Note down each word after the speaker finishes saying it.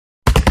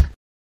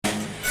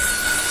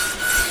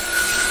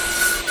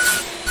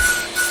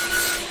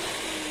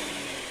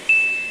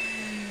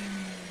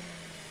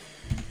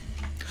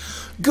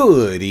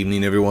Good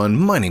evening, everyone.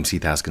 My name's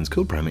Heath, Haskins,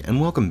 Code Primate,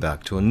 and welcome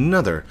back to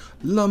another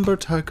Lumber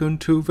Tycoon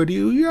 2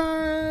 video.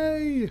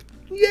 Yay!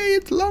 Yay,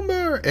 it's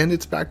lumber! And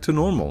it's back to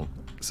normal.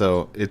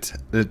 So, it's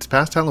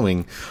past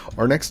Halloween.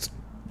 Our next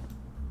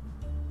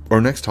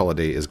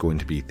holiday is going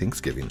to be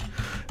Thanksgiving.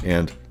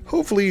 And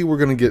hopefully we're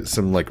going to get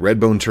some, like, red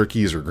bone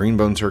turkeys or green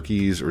bone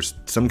turkeys or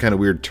some kind of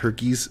weird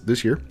turkeys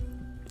this year.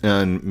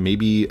 And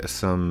maybe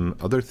some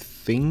other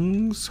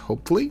things,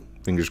 hopefully.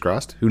 Fingers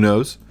crossed. Who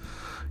knows?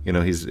 You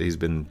know, he's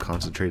been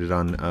concentrated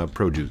on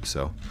PROJOOT,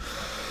 so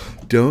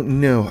don't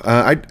know.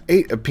 I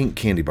ate a pink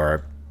candy bar.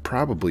 I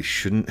probably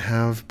shouldn't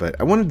have, but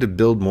I wanted to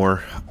build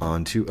more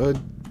onto a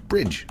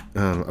bridge,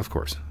 of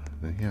course.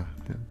 Yeah,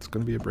 it's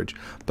going to be a bridge.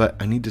 But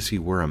I need to see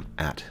where I'm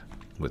at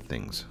with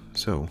things.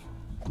 So,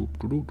 let's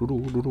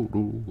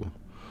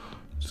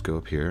go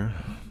up here.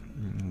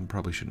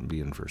 Probably shouldn't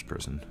be in first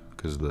person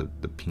because of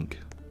the pink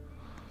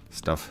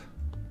stuff.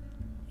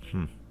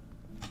 Oh,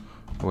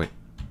 wait.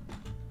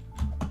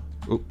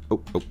 Oh,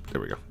 there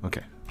we go.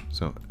 Okay,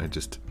 so I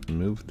just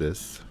move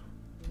this.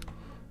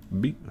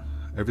 Beep.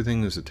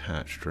 Everything is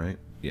attached, right?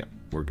 Yeah,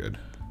 we're good.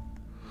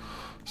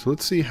 So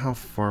let's see how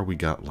far we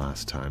got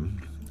last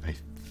time. I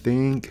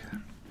think...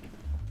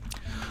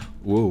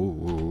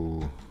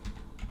 Whoa.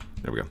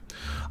 There we go.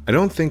 I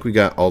don't think we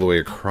got all the way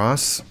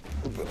across.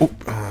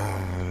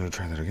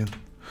 Try that again.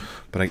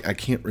 But I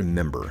can't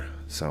remember,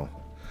 so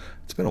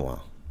it's been a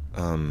while.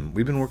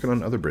 We've been working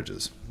on other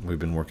bridges. We've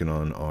been working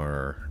on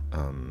our...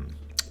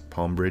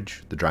 palm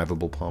bridge, the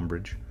drivable palm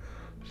bridge.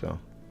 So,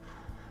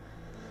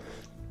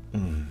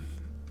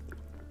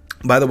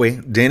 by the way,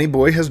 Danny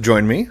Boy has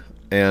joined me,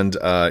 and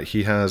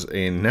he has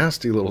a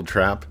nasty little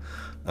trap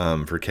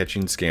for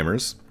catching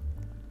scammers.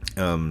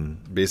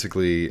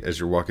 Basically, as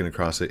you're walking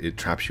across it, it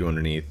traps you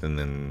underneath, and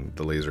then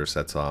the laser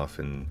sets off,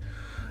 and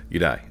you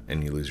die,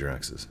 and you lose your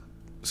axes.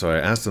 So I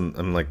asked him,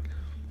 I'm like,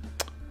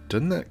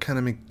 doesn't that kind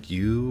of make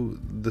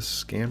you the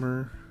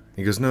scammer?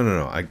 He goes,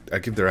 no, I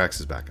give their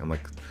axes back. I'm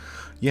like,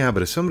 yeah,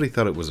 but if somebody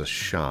thought it was a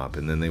shop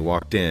and then they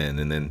walked in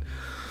and then...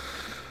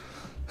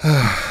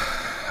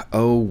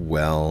 oh,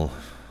 well.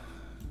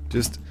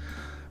 Just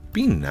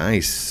be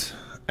nice.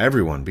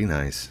 Everyone, be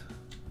nice.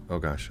 Oh,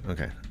 gosh.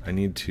 Okay. I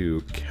need to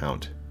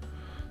count.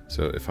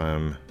 So if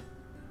I'm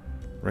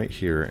right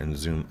here and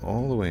zoom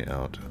all the way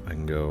out, I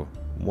can go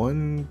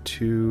 1,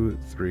 2,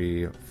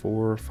 3,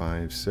 4,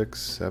 5,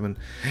 6, 7,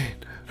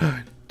 8,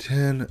 9,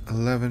 10,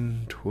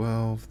 11,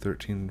 12,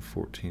 13,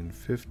 14,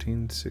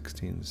 15,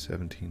 16,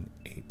 17,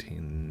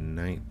 18,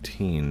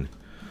 19.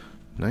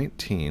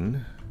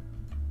 19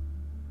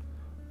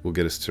 will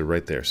get us to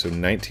right there. So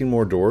 19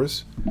 more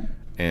doors,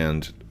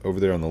 and over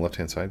there on the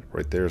left-hand side,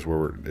 right there is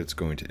where it's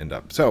going to end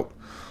up. So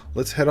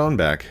let's head on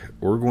back.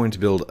 We're going to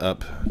build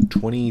up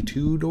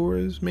 22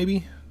 doors,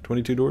 maybe?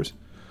 22 doors?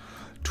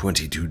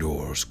 22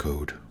 doors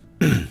code.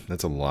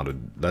 That's a lot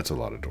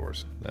of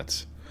doors.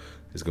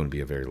 Is going to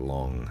be a very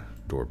long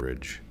door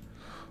bridge,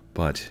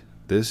 but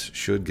this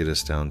should get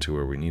us down to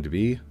where we need to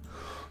be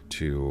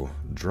to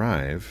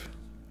drive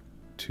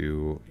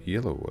to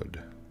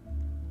Yellowwood.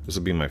 This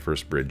will be my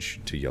first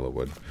bridge to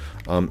Yellowwood.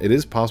 It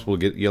is possible to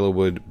get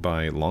Yellowwood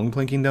by long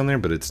planking down there,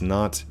 but it's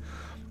not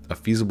a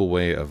feasible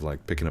way of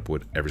like picking up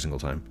wood every single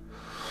time.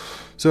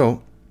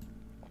 So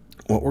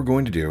what we're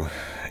going to do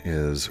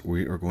is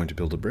we are going to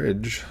build a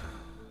bridge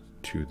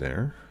to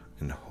there,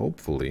 and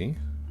hopefully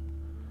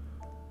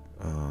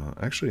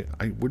actually,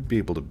 I would be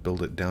able to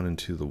build it down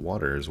into the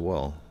water as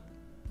well.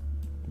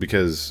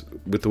 Because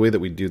with the way that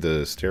we do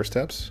the stair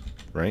steps,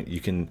 right?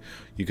 You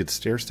could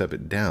stair step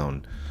it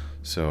down.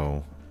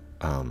 So,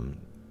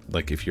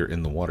 like if you're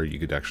in the water, you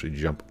could actually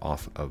jump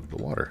off of the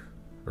water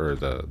or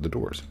the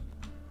doors.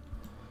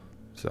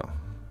 So,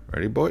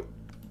 ready, boy?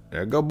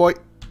 There you go, boy.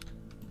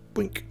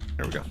 Blink.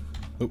 There we go.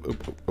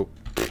 Oh.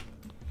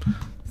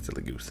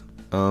 Silly goose.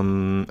 I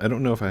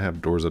don't know if I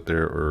have doors up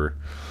there or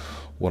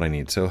what I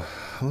need, so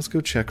let's go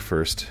check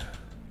first.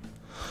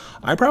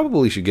 I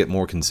probably should get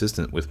more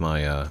consistent with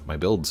my my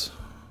builds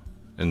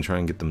and try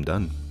and get them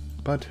done,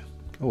 but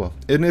oh well.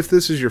 And if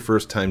this is your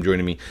first time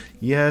joining me,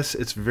 yes,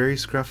 it's very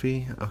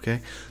scruffy. Okay,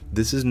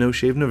 this is No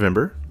Shave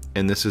November,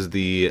 and this is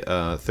the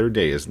third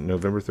day. Is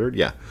November 3rd?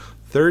 Yeah,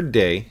 third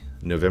day,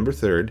 November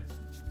 3rd,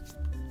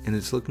 and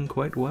it's looking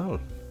quite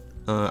well.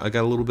 I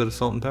got a little bit of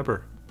salt and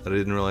pepper that I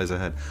didn't realize I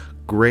had.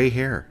 Gray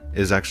hair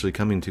is actually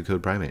coming to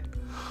Code Primate.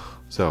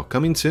 So,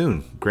 coming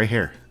soon, gray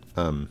hair.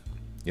 You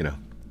know,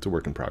 it's a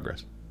work in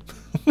progress.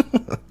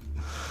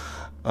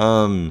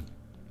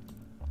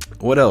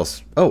 What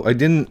else? Oh, I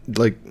didn't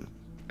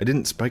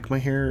spike my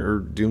hair or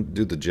do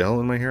the gel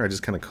in my hair. I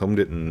just kind of combed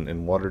it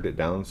and watered it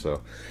down.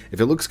 So, if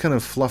it looks kind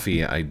of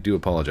fluffy, I do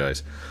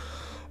apologize.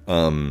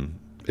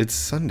 It's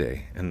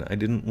Sunday, and I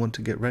didn't want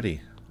to get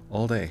ready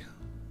all day.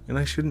 And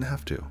I shouldn't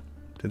have to.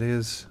 Today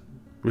is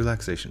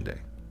relaxation day.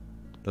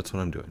 That's what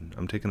I'm doing.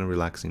 I'm taking a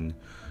relaxing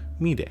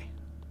me day.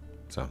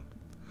 So,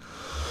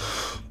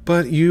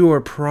 but you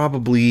are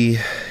probably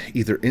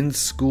either in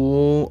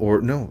school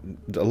or no,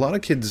 a lot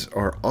of kids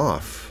are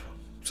off.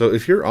 So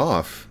if you're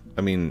off,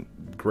 I mean,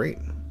 great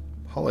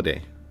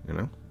holiday, you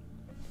know,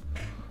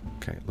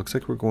 Okay, looks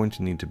like we're going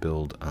to need to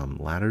build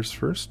ladders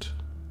first.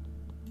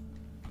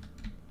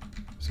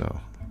 So,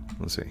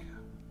 let's see.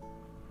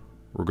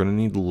 We're going to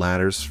need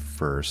ladders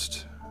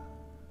first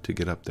to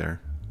get up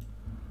there.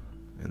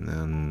 And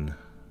then,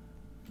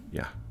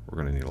 yeah,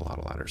 we're going to need a lot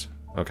of ladders.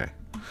 Okay.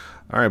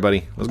 All right,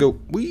 buddy. Let's go.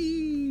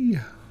 Whee!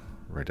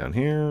 Right down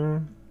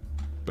here.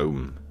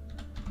 Boom.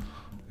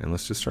 And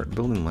let's just start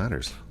building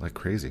ladders like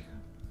crazy.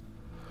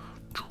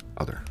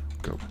 Other.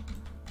 Go.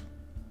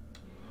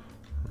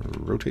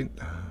 Rotate.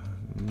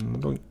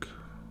 Doink.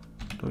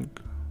 Doink.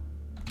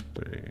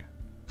 3,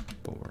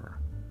 4,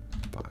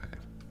 5,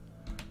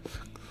 6,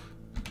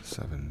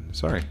 7.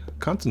 Sorry.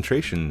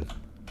 Concentration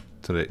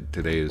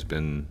today has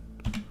been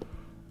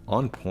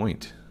on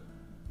point.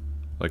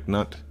 Like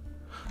not...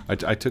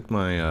 I took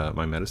my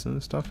my medicine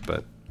and stuff,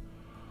 but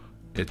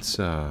it's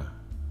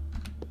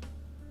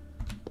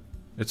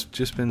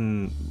just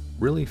been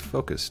really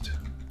focused.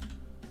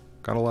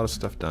 Got a lot of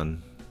stuff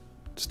done.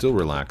 Still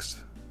relaxed,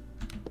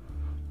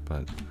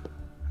 but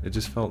it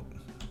just felt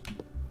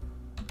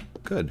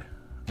good.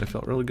 It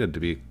felt really good to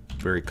be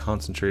very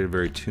concentrated,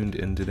 very tuned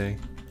in today.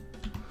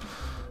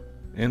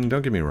 And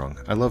don't get me wrong,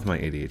 I love my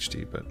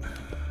ADHD, but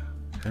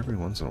every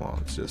once in a while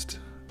it's just...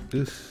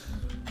 ugh.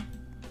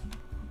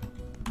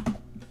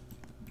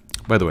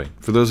 By the way,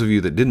 for those of you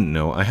that didn't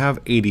know, I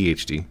have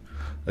ADHD,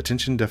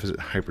 Attention Deficit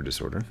Hyper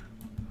Disorder,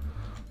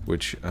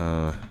 which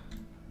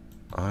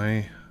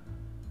I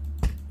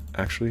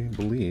actually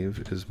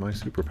believe is my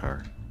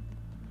superpower.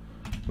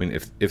 I mean,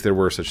 if there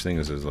were such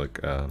things as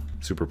like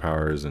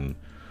superpowers and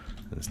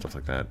stuff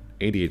like that,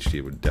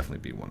 ADHD would definitely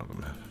be one of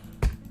them.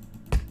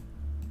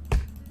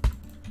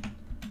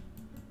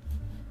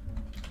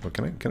 Well,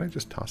 can I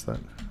just toss that?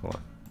 Hold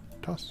on.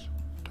 Toss.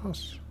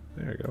 Toss.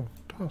 There you go.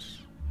 Toss.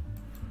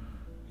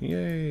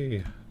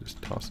 Yay!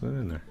 Just tossing it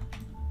in there.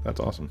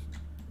 That's awesome.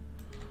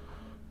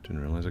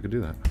 Didn't realize I could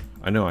do that.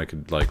 I know I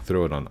could, like,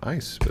 throw it on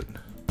ice, but...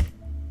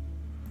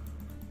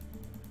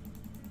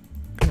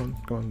 Come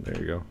on, there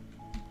you go.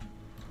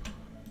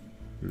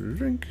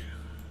 Drink.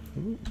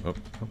 Ooh, oh.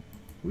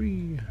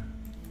 Wee.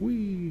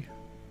 Wee.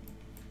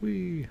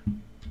 Wee.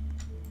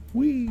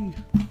 Wee.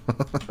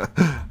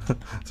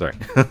 Sorry.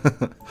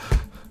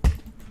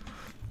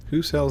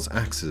 Who sells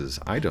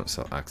axes? I don't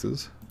sell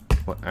axes.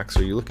 What axe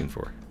are you looking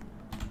for?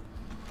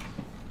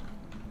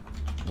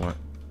 What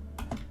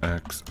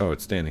axe? Oh,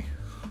 it's Danny.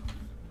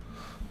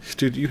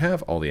 Dude, you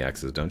have all the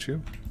axes, don't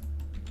you?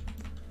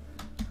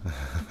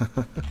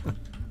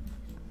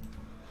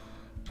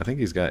 I think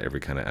he's got every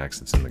kind of axe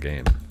that's in the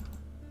game.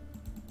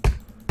 Or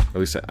at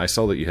least I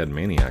saw that you had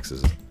many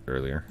axes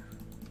earlier.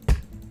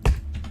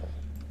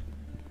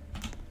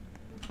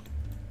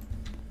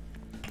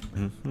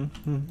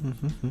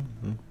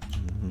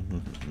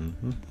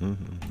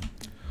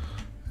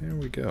 There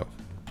we go.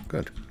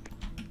 Good.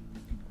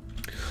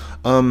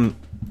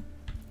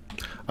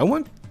 I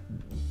want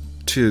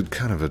to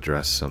kind of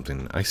address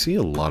something. I see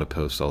a lot of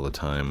posts all the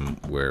time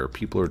where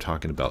people are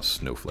talking about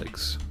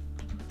snowflakes.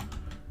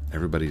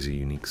 Everybody's a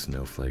unique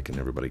snowflake and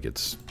everybody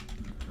gets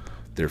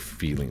their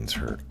feelings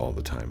hurt all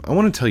the time. I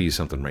want to tell you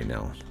something right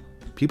now.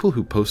 People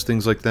who post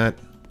things like that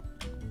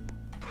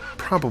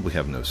probably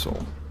have no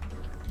soul.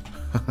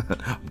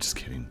 I'm just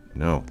kidding.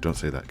 No, don't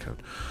say that,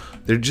 Code.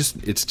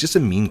 It's just a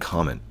mean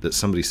comment that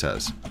somebody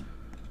says.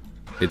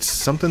 It's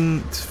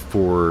something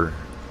for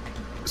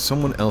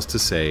someone else to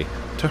say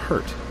to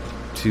hurt,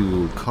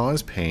 to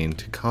cause pain,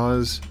 to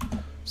cause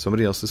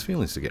somebody else's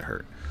feelings to get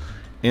hurt.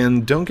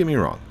 And don't get me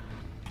wrong,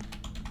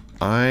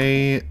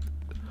 I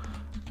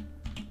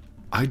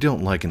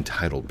don't like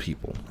entitled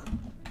people.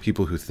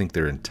 People who think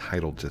they're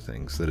entitled to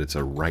things, that it's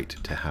a right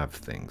to have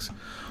things.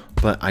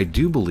 But I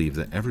do believe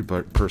that every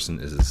person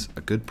is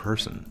a good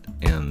person,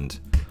 and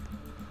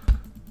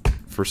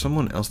for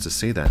someone else to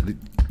say that,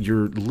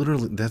 you're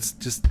literally, it's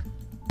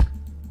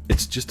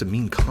just a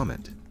mean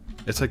comment.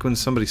 It's like when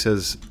somebody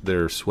says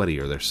they're sweaty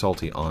or they're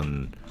salty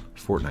on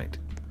Fortnite.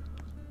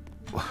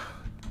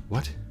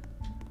 What?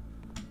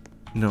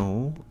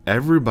 No,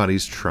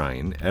 everybody's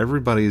trying,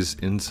 everybody's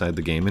inside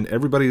the game, and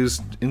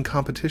everybody's in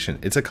competition.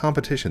 It's a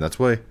competition. That's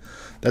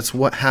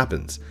what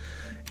happens.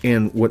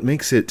 And what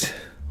makes it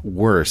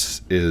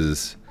worse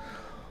is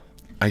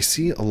I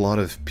see a lot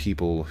of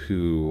people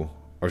who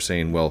are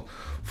saying, well,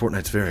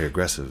 Fortnite's very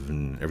aggressive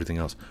and everything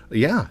else.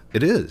 Yeah,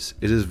 it is.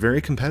 It is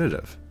very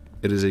competitive.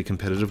 It is a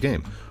competitive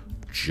game.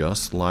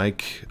 Just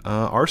like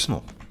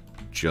Arsenal.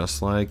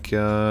 Just like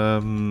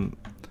Murder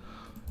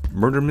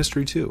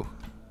Mystery 2.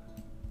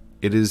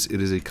 It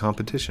is a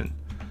competition.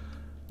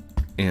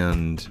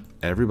 And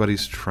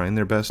everybody's trying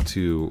their best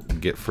to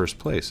get first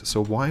place.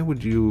 So why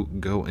would you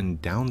go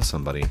and down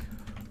somebody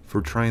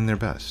for trying their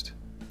best?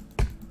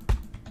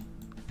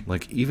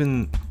 Like,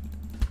 even...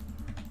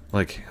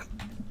 like...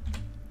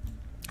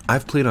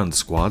 I've played on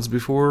squads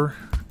before,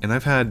 and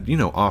I've had, you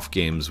know, off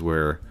games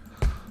where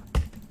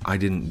I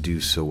didn't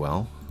do so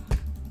well,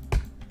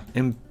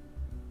 and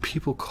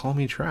people call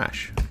me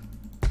trash.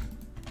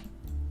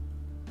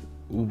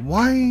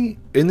 Why?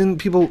 And then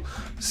people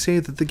say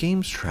that the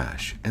game's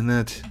trash, and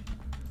that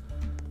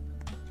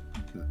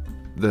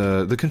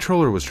the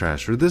controller was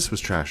trash, or this was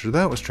trash, or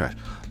that was trash.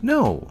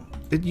 No,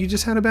 you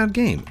just had a bad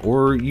game,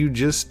 or you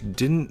just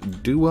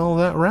didn't do well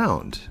that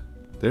round.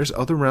 There's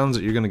other rounds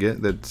that you're going to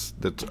get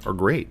that are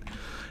great.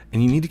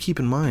 And you need to keep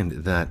in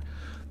mind that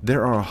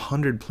there are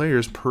 100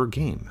 players per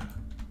game.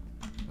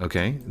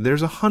 Okay?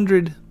 There's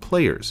 100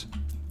 players.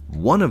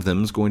 One of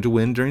them is going to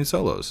win during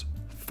solos.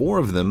 4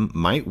 of them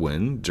might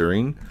win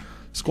during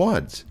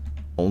squads.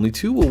 Only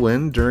 2 will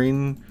win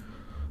during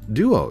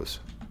duos.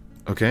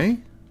 Okay?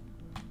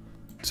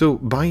 So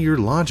by your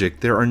logic,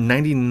 there are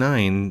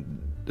 99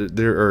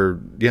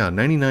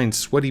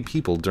 sweaty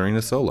people during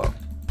a solo.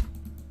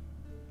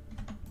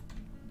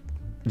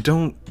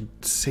 Don't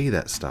say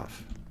that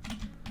stuff.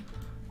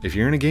 If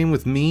you're in a game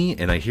with me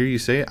and I hear you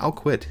say it, I'll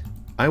quit.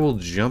 I will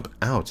jump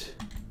out.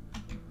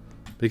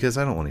 Because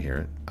I don't want to hear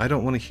it. I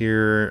don't want to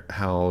hear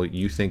how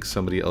you think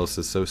somebody else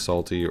is so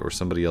salty or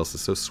somebody else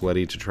is so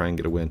sweaty to try and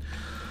get a win.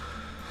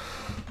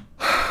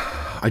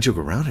 I joke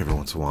around every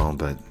once in a while,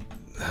 but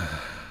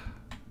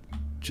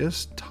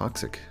just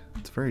toxic.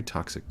 It's a very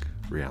toxic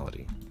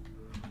reality.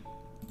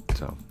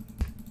 So,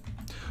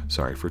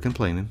 sorry for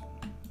complaining.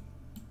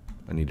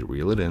 I need to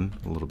reel it in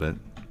a little bit.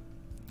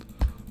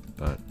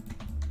 But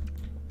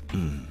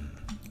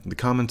the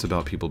comments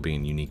about people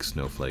being unique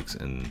snowflakes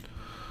and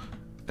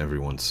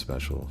everyone's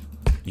special.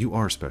 You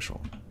are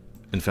special.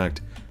 In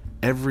fact,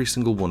 every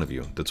single one of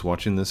you that's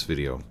watching this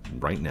video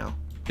right now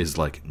is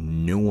like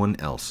no one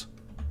else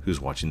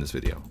who's watching this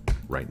video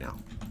right now.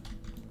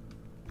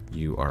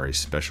 You are a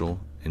special,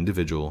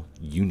 individual,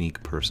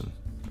 unique person.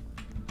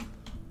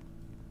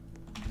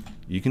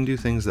 You can do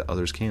things that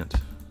others can't.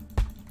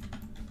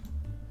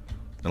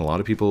 And a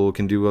lot of people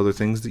can do other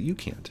things that you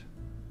can't.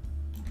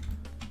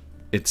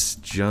 It's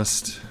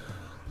just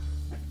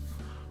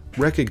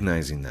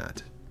recognizing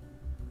that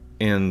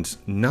and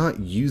not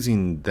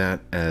using that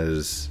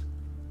as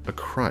a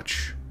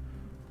crutch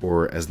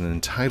or as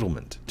an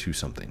entitlement to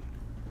something.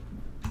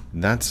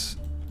 That's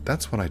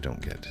what I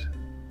don't get.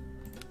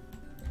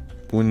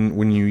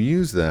 When you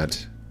use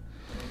that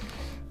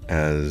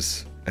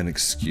as an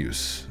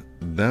excuse,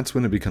 that's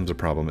when it becomes a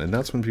problem, and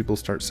that's when people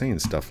start saying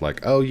stuff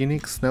like, "Oh,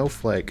 unique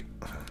snowflake."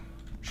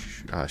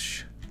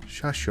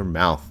 Shush your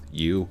mouth,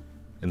 you,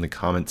 in the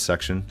comments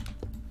section.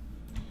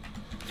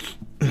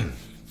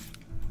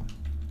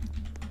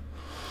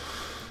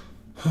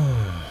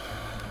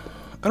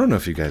 I don't know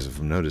if you guys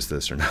have noticed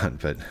this or not,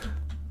 but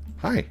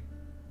hi.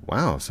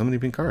 Wow, so many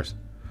pink cars.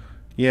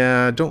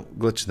 Yeah, don't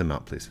glitch them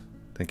out, please.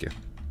 Thank you.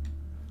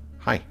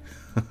 Hi.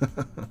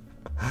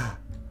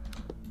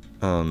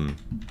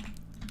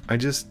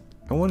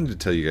 I wanted to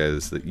tell you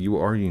guys that you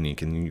are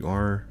unique and you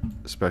are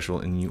special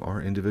and you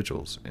are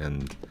individuals,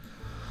 and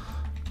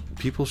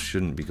people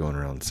shouldn't be going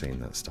around saying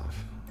that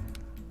stuff.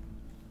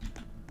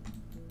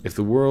 If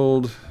the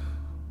world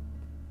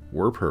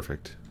were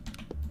perfect,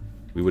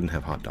 we wouldn't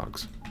have hot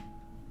dogs.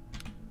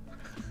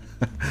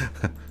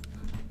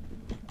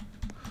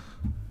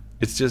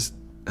 It's just,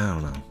 I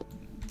don't know.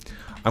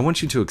 I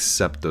want you to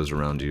accept those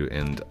around you,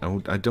 and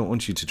I don't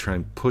want you to try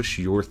and push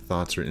your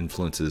thoughts or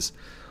influences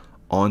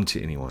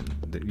onto anyone.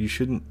 You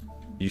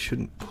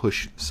shouldn't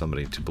push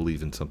somebody to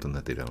believe in something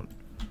that they don't,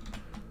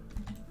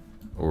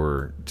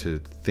 or to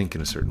think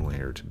in a certain way,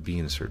 or to be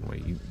in a certain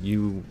way.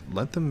 You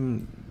let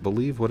them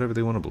believe whatever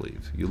they want to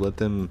believe. You let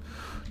them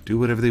do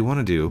whatever they want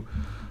to do,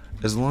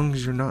 as long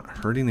as you're not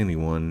hurting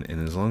anyone,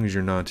 and as long as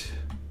you're not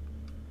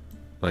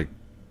like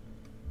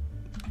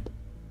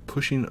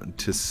pushing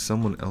to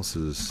someone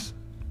else's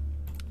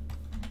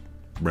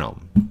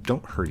realm.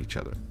 Don't hurt each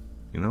other,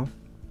 you know?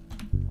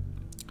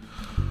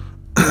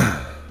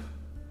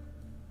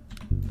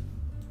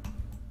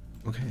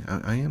 Okay,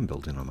 I am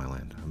building on my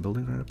land. I'm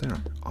building right up there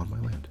on my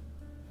land.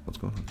 What's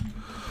going on?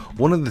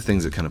 One of the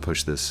things that kind of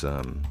pushed this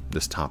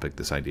this topic,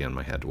 this idea in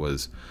my head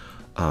was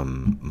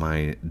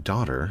my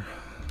daughter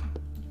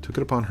took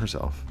it upon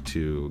herself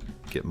to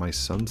get my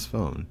son's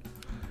phone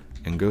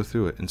and go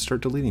through it and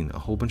start deleting a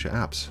whole bunch of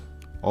apps,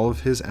 all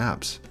of his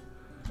apps.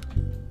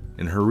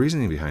 And her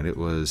reasoning behind it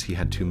was he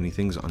had too many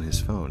things on his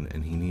phone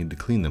and he needed to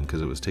clean them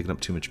because it was taking up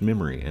too much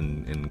memory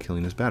and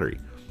killing his battery.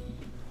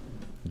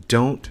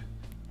 Don't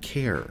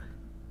care.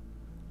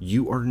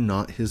 You are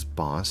not his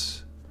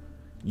boss.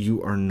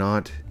 You are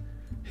not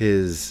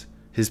his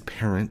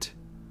parent.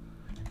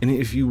 And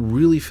if you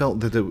really felt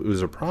that it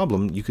was a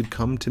problem, you could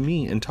come to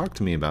me and talk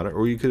to me about it,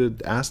 or you could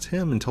have asked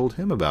him and told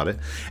him about it.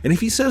 And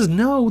if he says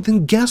no,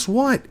 then guess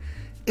what?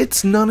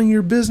 It's none of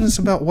your business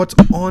about what's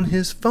on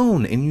his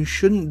phone, and you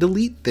shouldn't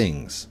delete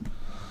things.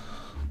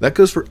 That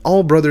goes for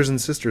all brothers and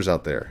sisters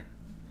out there.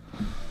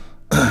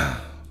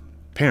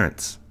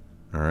 Parents,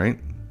 all right?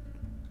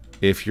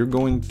 If you're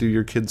going through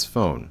your kid's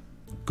phone,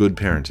 good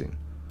parenting.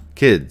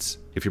 Kids,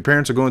 if your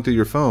parents are going through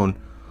your phone,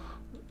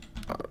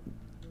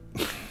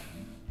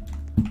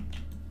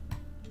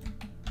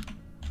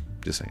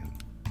 just saying.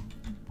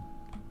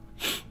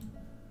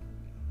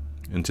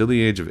 Until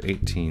the age of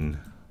 18,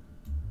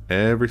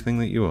 everything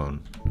that you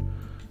own,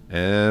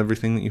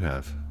 everything that you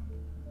have,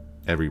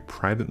 every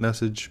private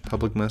message,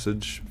 public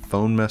message,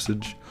 phone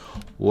message,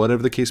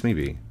 whatever the case may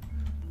be,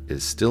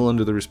 is still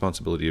under the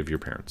responsibility of your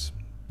parents.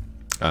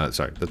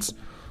 Sorry,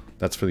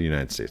 that's for the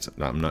United States.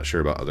 I'm not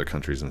sure about other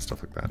countries and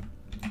stuff like that.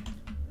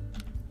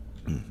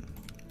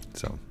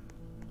 So,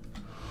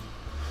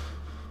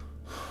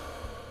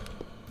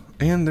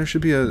 and there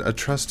should be a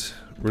trust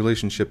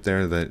relationship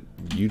there, that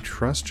you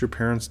trust your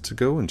parents to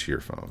go into your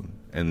phone,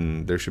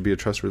 and there should be a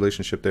trust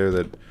relationship there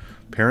that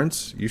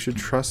parents, you should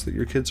trust that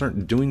your kids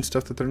aren't doing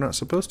stuff that they're not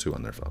supposed to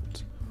on their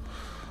phones.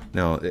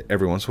 Now,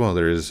 every once in a while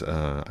there is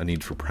a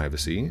need for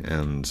privacy,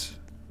 and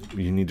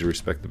you need to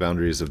respect the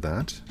boundaries of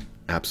that,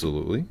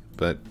 absolutely.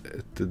 But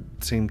at the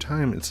same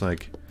time, it's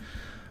like,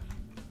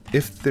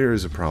 if there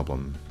is a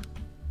problem,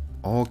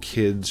 all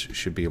kids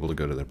should be able to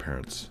go to their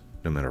parents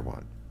no matter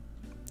what.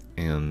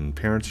 And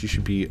parents, you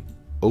should be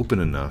open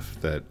enough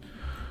that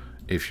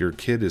if your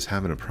kid is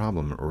having a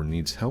problem or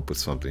needs help with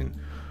something,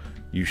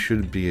 you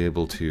should be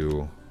able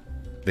to,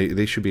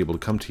 they should be able to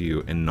come to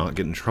you and not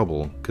get in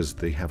trouble because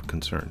they have a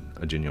concern,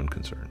 a genuine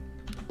concern.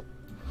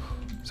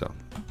 So,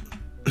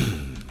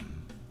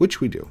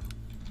 which we do.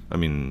 I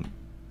mean,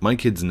 my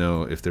kids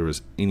know if there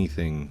was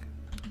anything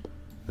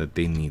that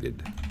they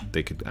needed,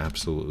 they could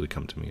absolutely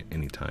come to me at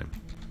any time.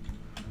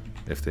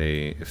 If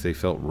they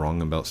felt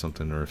wrong about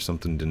something, or if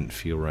something didn't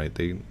feel right,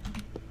 they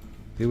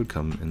would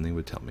come and they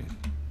would tell me.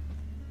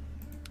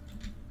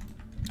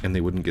 And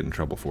they wouldn't get in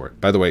trouble for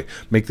it. By the way,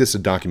 make this a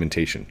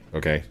documentation,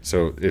 okay?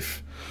 So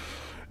if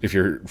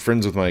you're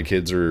friends with my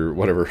kids or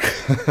whatever,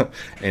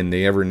 and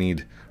they ever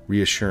need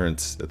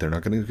reassurance that they're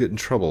not going to get in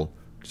trouble,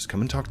 just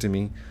come and talk to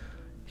me.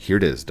 Here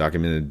it is,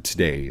 documented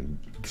today.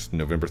 It's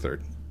November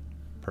 3rd.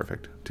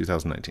 Perfect.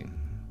 2019.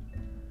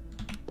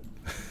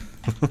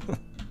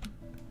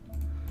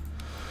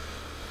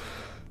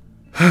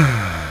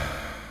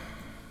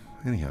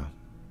 Anyhow.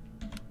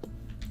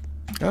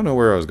 I don't know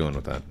where I was going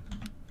with that.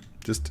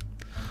 Just...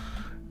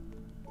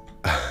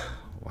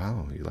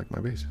 wow, you like my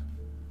base?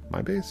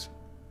 My base?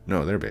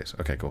 No, their base.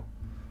 Okay, cool.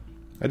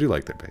 I do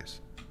like their base.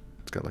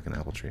 It's got like an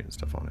apple tree and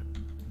stuff on it.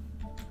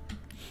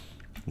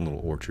 A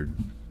little orchard.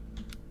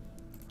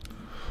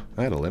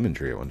 I had a lemon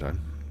tree at one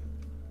time.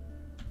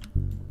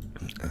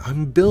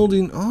 I'm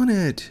building on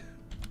it.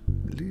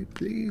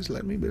 Please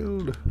let me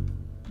build.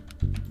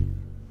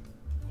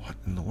 What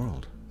in the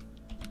world?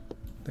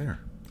 There.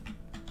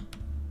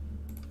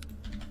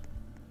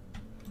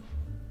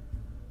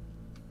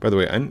 By the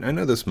way, I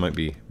know this might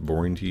be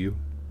boring to you,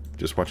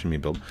 just watching me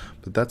build,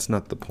 but that's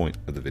not the point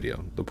of the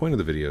video. The point of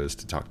the video is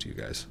to talk to you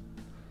guys.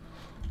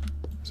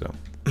 So,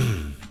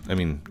 I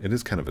mean, it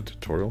is kind of a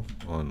tutorial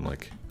on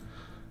like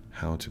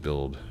how to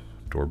build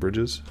door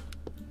bridges,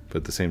 but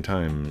at the same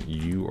time,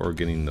 you are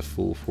getting the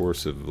full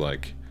force of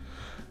like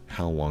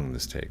how long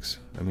this takes.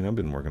 I mean, I've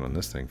been working on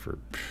this thing for,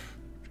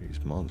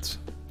 geez, months.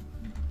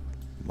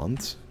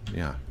 Months?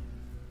 Yeah.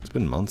 It's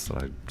been months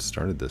that I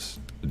started this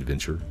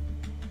adventure.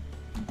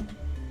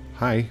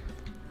 Hi.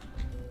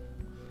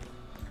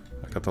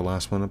 I got the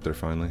last one up there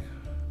finally.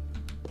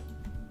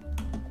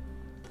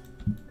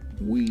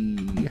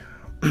 Whee!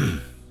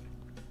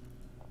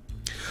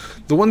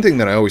 The one thing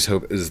that I always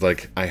hope is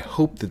like, I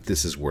hope that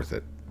this is worth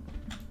it.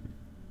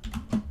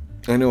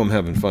 I know I'm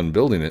having fun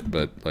building it,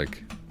 but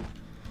like,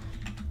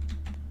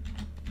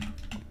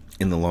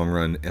 in the long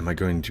run, am I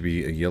going to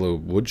be a yellow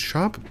wood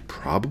shop?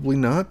 Probably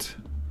not.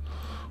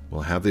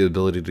 Will I have the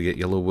ability to get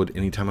yellow wood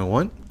anytime I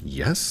want?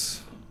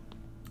 Yes.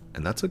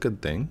 And that's a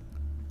good thing.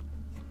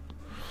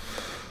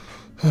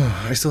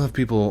 I still have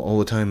people all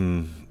the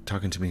time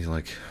talking to me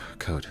like,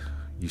 Code,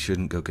 you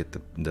shouldn't go get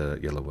the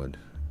yellow wood.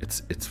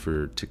 It's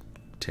for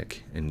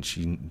Tick, and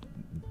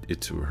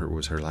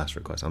was her last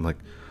request. I'm like,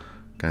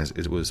 guys,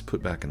 it was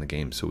put back in the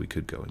game so we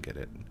could go and get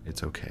it.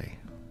 It's okay.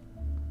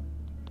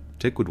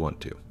 Tick would want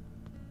to.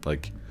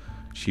 Like,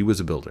 she was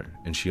a builder,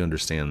 and she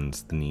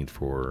understands the need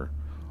for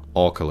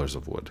all colors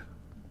of wood,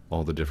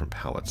 all the different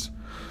palettes.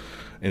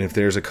 And if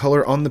there's a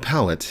color on the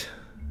palette,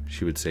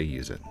 she would say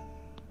use it.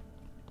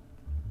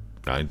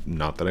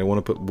 Not that I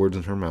want to put words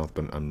in her mouth,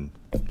 but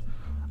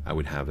I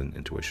would have an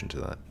intuition to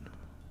that.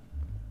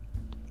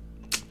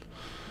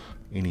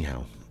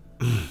 Anyhow.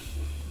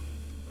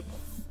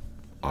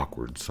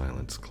 Awkward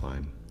silence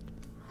climb.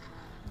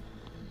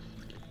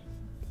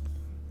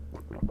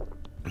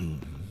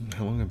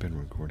 How long have I been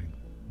recording?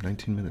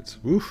 19 minutes.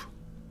 Woof.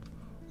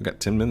 We got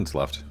 10 minutes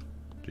left.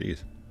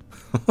 Jeez.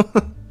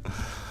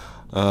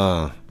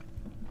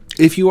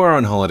 If you are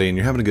on holiday and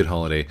you're having a good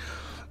holiday,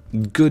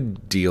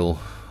 good deal.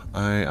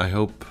 I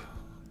hope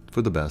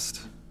for the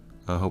best.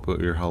 I hope that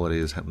your holiday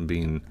is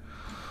being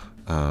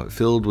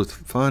filled with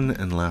fun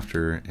and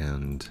laughter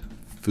and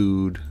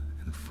food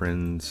and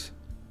friends.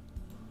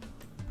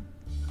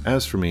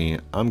 As for me,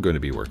 I'm going to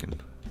be working.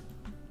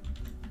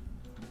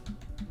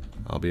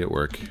 I'll be at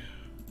work,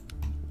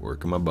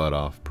 working my butt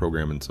off,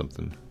 programming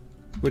something.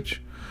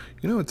 Which,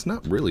 you know, it's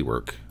not really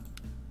work.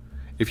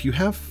 If you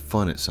have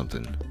fun at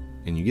something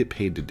and you get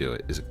paid to do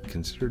it, is it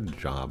considered a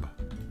job?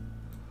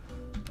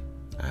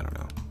 I don't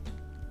know.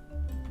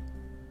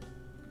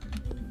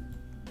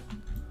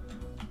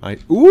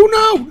 Ooh,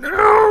 no!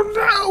 No!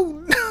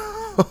 No!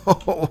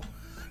 No!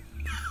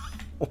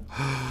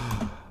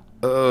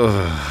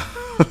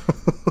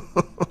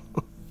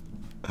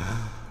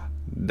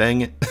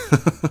 Dang it.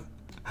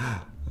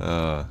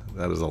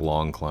 That is a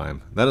long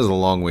climb. That is a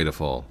long way to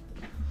fall.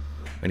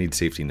 I need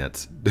safety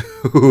nets.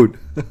 Dude.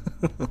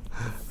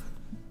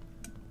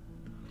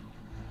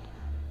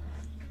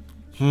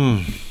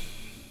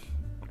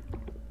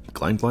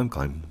 Climb, climb,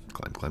 climb.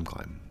 Climb, climb,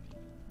 climb.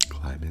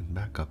 Climbing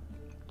back up.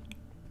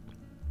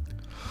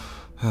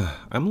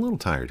 I'm a little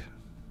tired.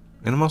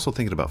 And I'm also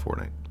thinking about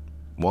Fortnite.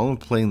 While I'm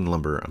playing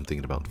Lumber, I'm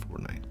thinking about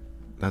Fortnite.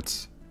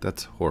 That's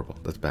horrible.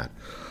 That's bad.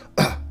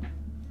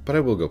 But I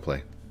will go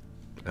play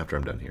after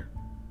I'm done here.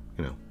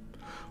 You know,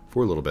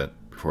 for a little bit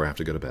before I have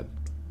to go to bed.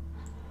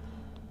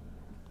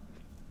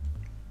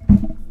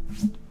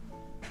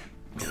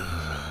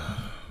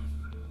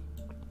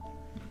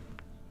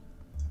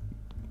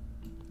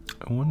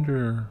 I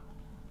wonder...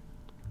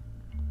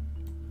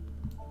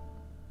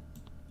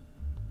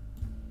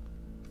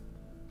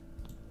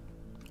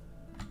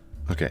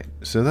 Okay,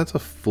 so that's a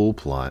full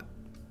plot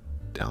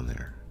down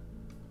there.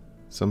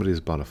 Somebody's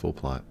bought a full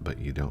plot, but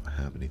you don't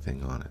have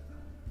anything on it.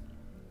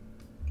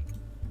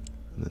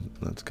 And then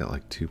that's got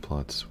like 2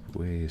 plots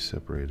way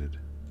separated.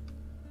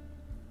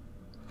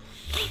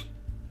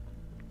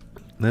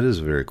 That is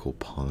a very cool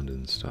pond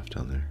and stuff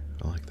down there.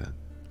 I like that.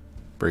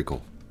 Very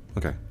cool.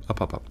 Okay,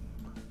 up, up, up.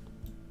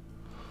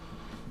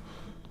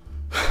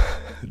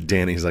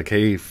 Danny's like,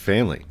 hey,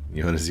 family,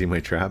 you want to see my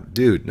trap?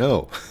 Dude,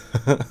 no.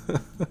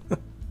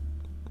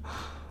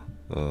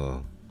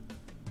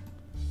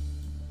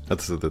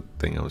 That's the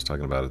thing I was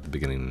talking about at the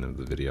beginning of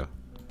the video.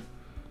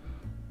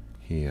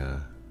 He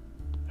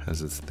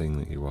has this thing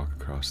that you walk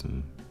across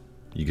and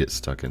you get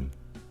stuck in.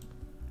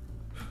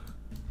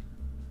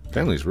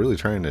 Family's really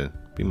trying to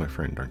be my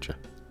friend, aren't you?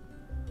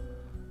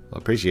 I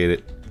appreciate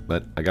it,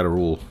 but I got a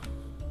rule.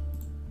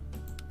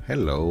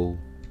 Hello.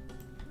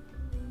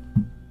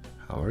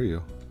 How are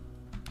you?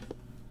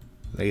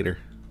 Later.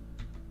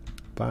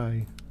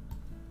 Bye.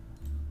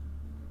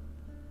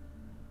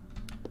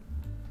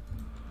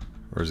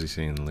 Or is he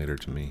saying later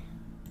to me?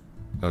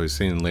 Oh, he's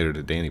saying later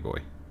to Danny Boy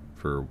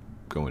for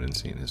going and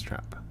seeing his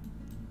trap.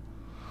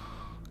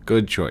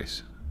 Good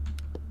choice.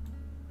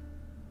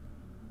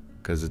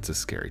 Because it's a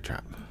scary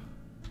trap.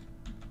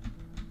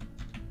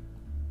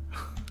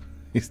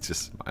 He's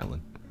just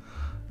smiling.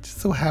 Just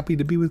so happy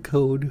to be with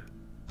Code.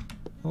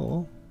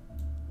 Oh.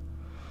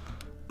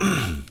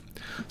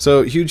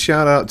 So, huge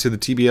shout out to the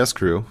TBS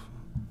crew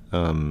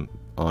on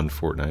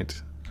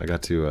Fortnite. I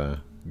got to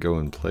go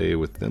and play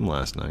with them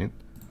last night.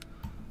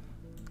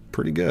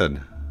 Pretty good.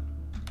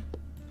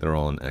 They're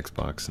all on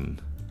Xbox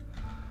and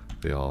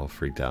they all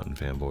freaked out and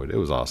fanboyed. It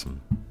was awesome.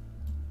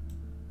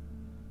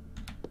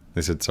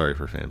 They said sorry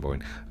for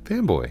fanboying.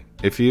 Fanboy.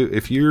 If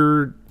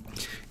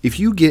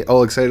you get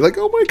all excited like,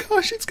 oh my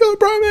gosh, it's Code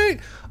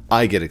Primate,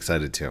 I get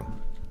excited too.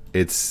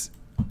 It's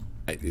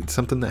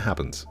something that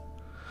happens.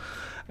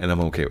 And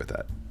I'm okay with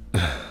that.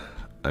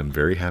 I'm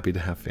very happy to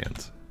have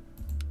fans.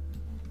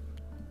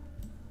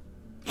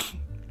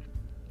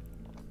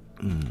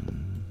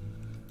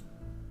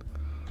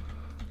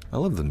 I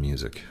love the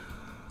music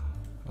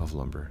of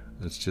Lumber.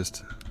 It's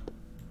just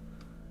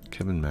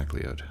Kevin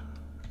MacLeod.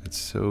 It's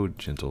so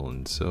gentle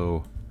and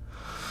so...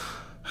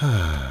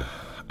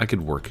 I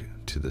could work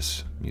to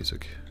this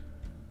music.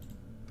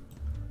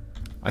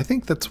 I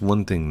think that's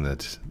one thing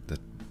that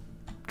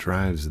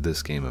drives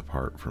this game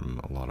apart from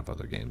a lot of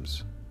other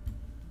games.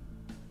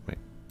 Wait,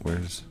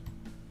 where's...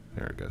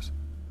 There it goes.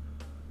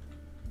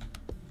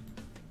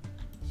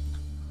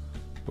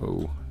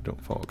 Whoa,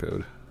 don't fall,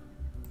 Code.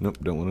 Nope,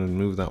 don't want to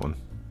move that one.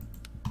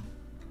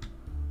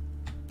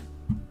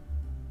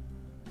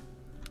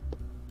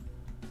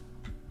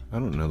 I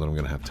don't know that I'm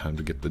going to have time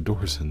to get the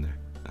doors in there.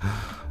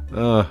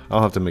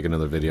 I'll have to make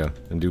another video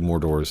and do more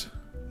doors.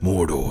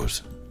 More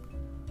doors.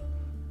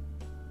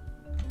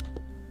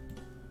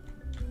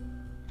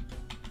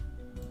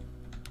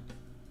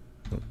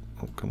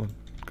 Oh, come on.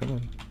 Come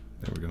on.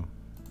 There we go.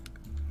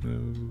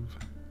 Move.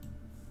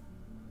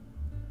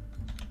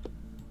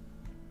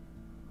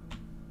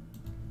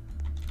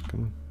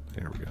 Come on.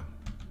 There we go.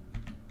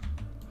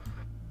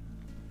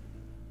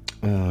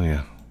 Oh,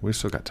 yeah. We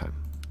still got time.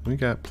 We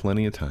got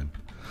plenty of time.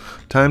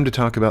 Time to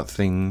talk about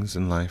things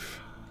in life.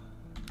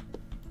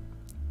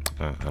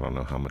 I don't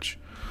know how much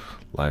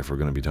life we're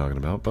going to be talking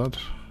about, but,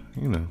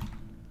 you know.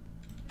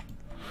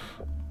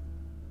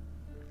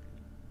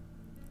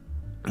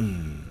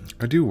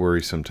 I do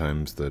worry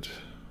sometimes that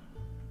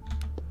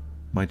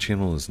my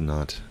channel is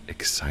not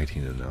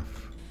exciting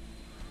enough.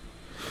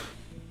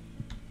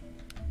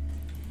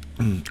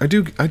 I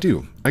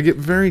do. I get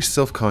very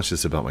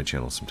self-conscious about my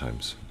channel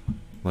sometimes.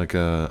 Like,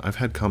 I've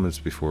had comments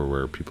before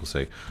where people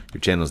say,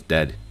 your channel's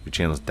dead, your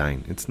channel's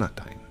dying. It's not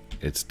dying.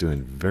 It's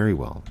doing very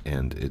well,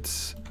 and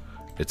it's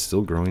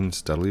still growing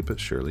steadily but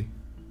surely,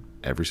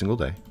 every single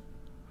day.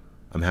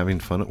 I'm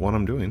having fun at what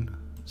I'm doing,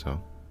 so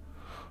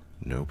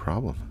no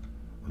problem.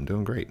 I'm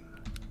doing great.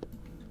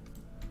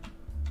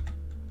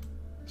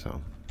 So,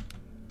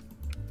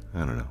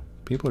 I don't know.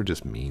 People are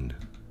just mean.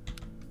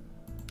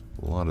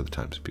 A lot of the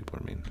times people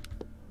are mean.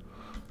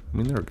 I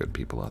mean, there are good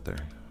people out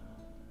there.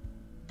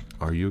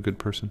 Are you a good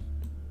person?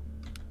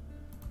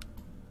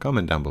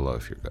 Comment down below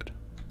if you're good.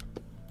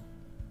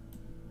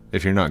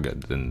 If you're not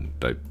good, then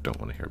I don't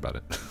want to hear about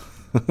it.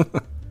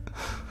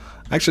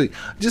 Actually,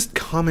 just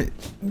comment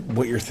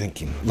what you're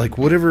thinking. Like,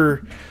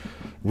 whatever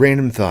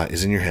random thought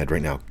is in your head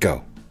right now,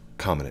 go.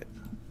 Comment it.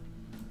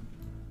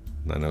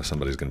 I know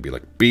somebody's going to be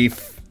like,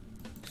 beef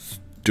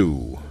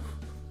stew.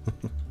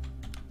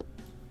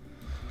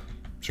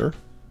 Sure.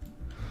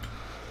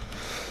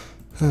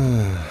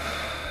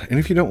 And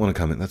if you don't want to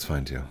comment, that's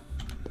fine too.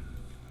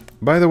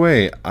 By the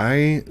way,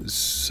 I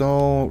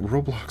saw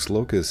Roblox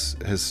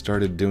Locust has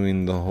started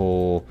doing the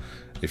whole,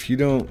 if you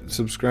don't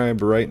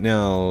subscribe right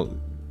now,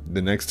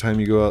 the next time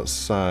you go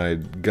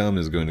outside, gum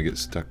is going to get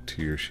stuck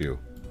to your shoe.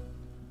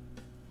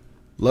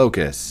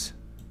 Locust.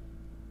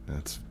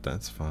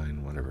 That's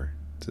fine, whatever.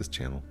 It's his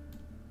channel.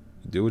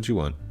 Do what you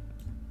want.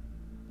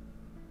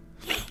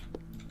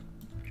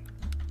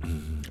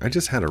 I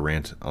just had a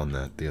rant on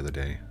that the other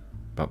day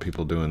about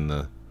people doing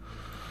the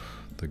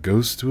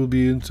ghost will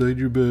be inside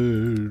your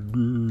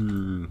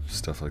bed,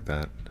 stuff like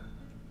that.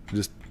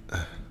 Just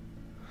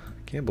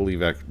can't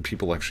believe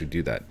people actually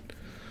do that.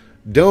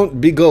 Don't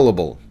be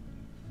gullible.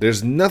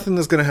 There's nothing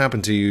that's going to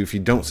happen to you if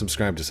you don't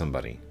subscribe to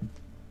somebody.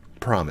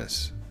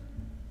 Promise.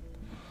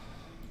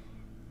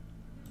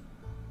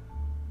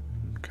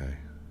 Okay.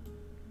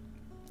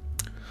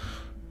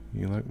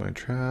 You like my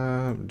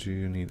trap? Do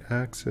you need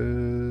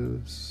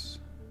access?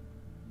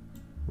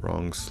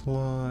 Wrong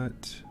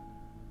slot.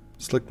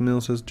 Slick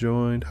Mills has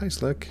joined. Hi,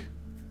 Slick.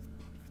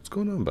 What's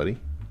going on, buddy?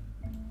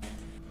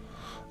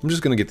 I'm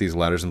just going to get these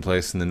ladders in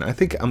place, and then I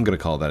think I'm going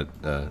to call that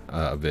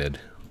a vid.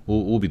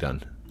 We'll be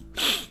done.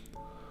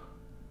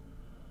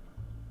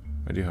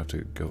 I do have to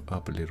go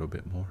up a little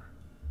bit more.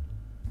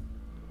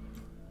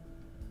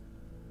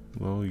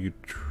 Well, you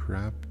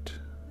trapped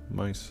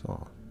my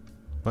saw.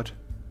 What?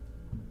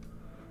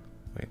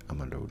 Wait,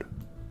 I'm on load.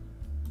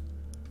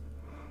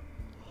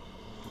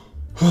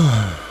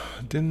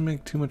 Didn't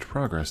make too much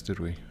progress, did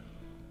we?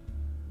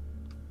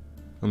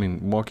 I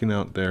mean, walking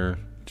out there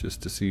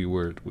just to see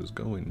where it was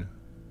going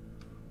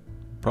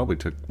probably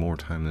took more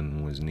time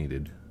than was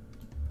needed.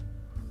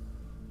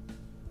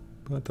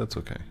 But that's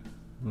okay.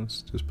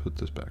 Let's just put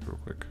this back real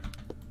quick.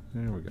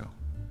 There we go.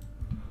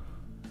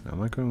 Now,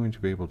 am I going to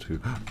be able to...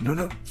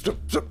 No, stop.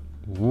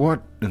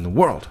 What in the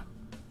world?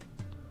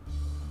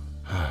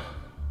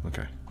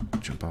 Okay,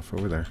 jump off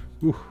over there.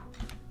 Whew.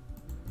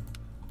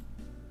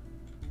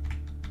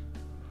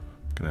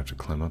 Gonna have to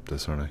climb up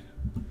this, aren't I?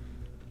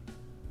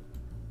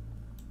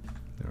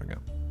 There we go.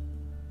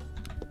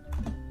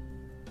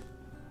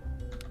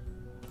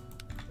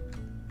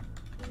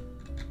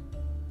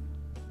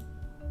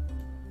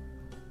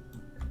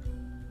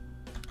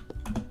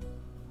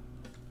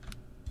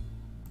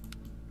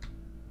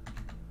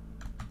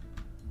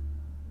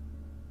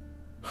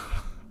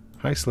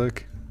 Hi,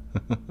 Slick.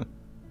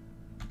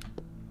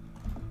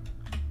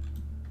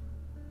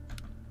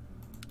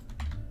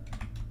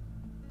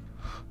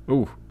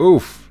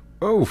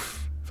 Oof.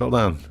 Fell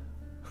down.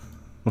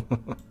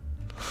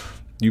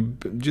 You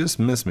just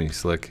missed me,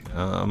 Slick.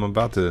 I'm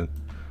about to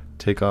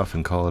take off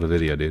and call it a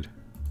video, dude.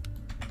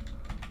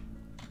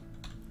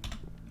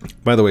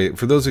 By the way,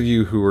 for those of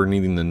you who are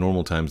needing the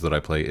normal times that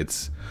I play,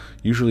 it's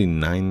usually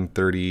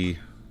 9:30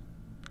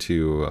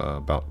 to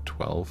about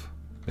 12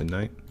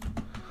 midnight.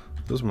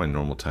 Those are my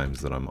normal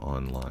times that I'm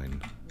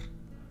online.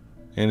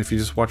 And if you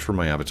just watch for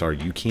my avatar,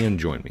 you can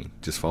join me.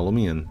 Just follow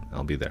me in.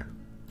 I'll be there.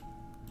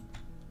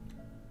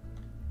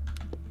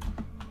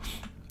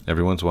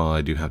 Every once in a while,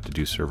 I do have to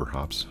do server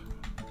hops.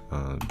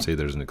 Say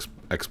there's an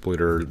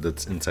exploiter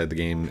that's inside the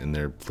game and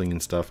they're flinging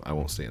stuff. I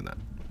won't stay in that.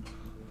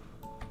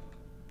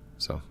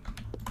 So,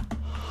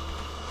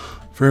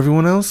 for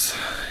everyone else,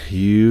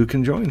 you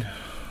can join.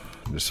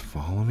 Just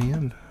follow me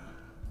in.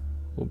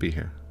 We'll be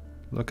here.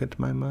 Look at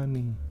my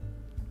money.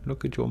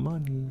 Look at your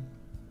money.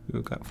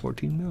 You got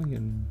 14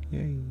 million.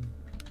 Yay.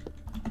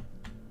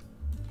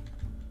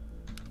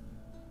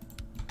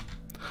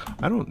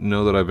 I don't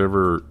know that I've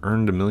ever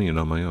earned $1 million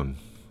on my own.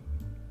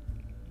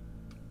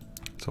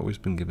 It's always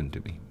been given to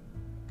me.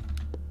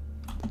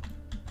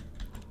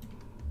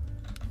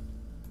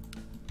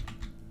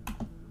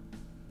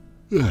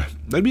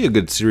 That'd be a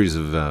good series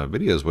of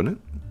videos, wouldn't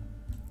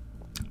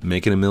it?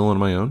 Making $1 million on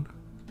my own.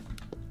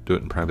 Do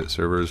it in private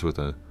servers with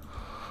a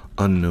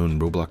unknown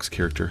Roblox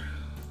character.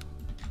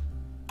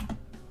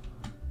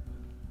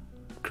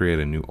 Create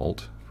a new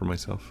alt for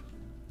myself.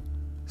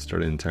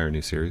 Start an entire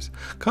new series.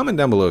 Comment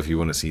down below if you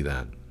want to see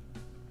that.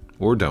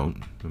 Or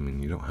don't. I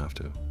mean, you don't have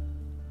to.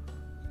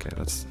 Okay,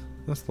 that's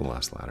the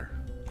last ladder.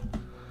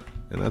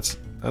 And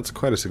that's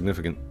quite a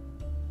significant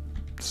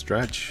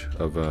stretch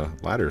of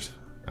ladders,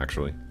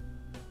 actually.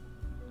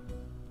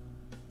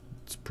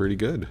 It's pretty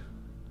good.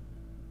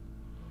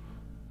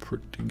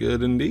 Pretty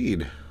good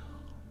indeed.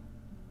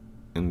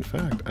 In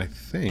fact, I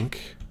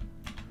think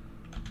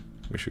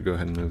we should go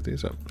ahead and move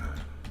these up.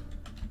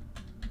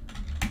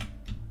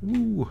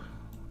 Ooh,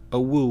 a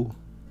woo.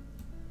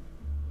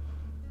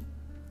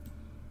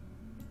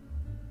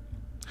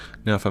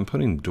 Now, if I'm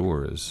putting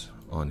doors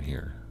on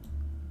here,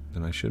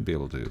 then I should be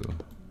able to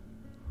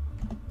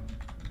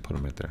put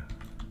him right there.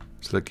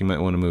 Slick, you might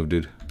want to move,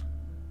 dude.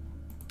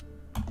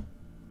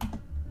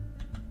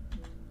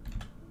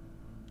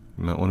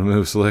 You might want to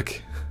move,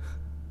 Slick.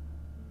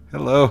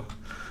 Hello.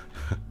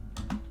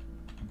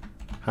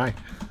 Hi.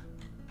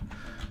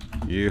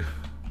 You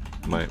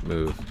might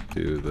move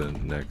to the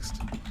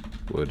next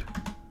wood.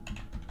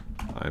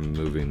 I'm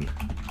moving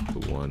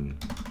the one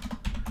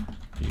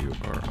you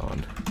are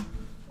on.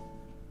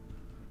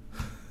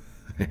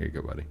 There you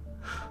go, buddy.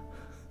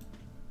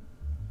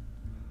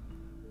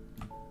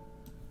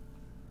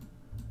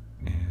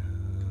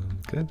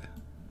 And good.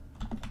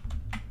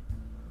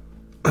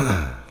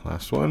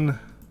 Last one.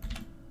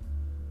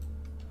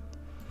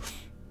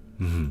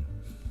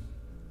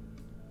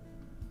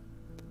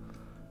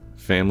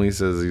 Family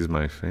says he's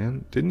my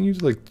fan. Didn't you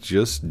like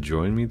just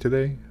join me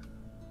today?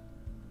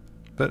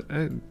 But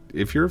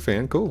if you're a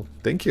fan, cool.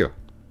 Thank you.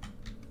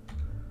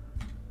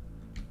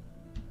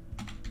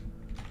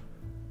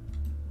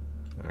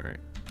 All right.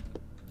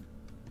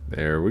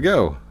 There we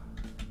go.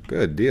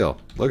 Good deal.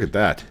 Look at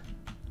that.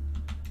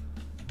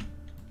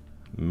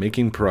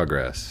 Making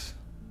progress.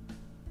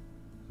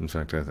 In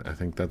fact, I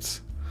think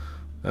that's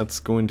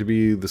going to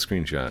be the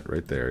screenshot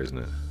right there, isn't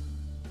it?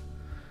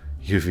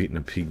 You've eaten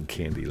a pig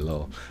candy,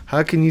 lol.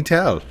 How can you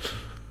tell?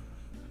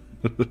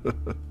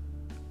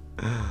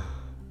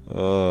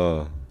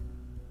 Oh.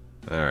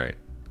 Alright.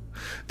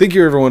 Thank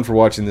you everyone for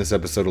watching this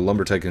episode of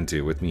Lumber Tycoon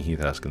 2 with me, Heath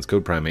Haskins,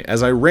 Code Primate.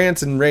 As I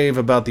rant and rave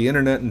about the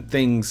internet and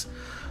things,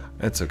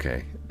 that's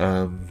okay.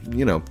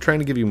 You know, trying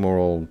to give you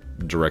moral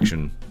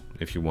direction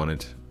if you want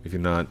it. If you're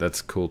not,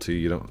 that's cool too.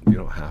 You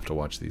don't have to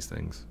watch these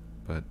things.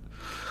 But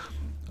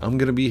I'm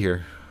gonna be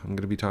here. I'm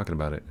gonna be talking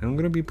about it. And I'm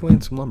gonna be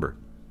playing some lumber.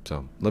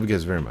 So, love you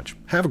guys very much.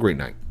 Have a great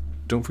night.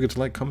 Don't forget to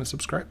like, comment,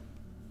 subscribe.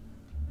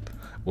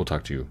 We'll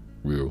talk to you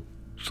real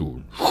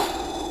soon.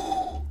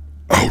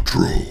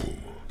 Outro.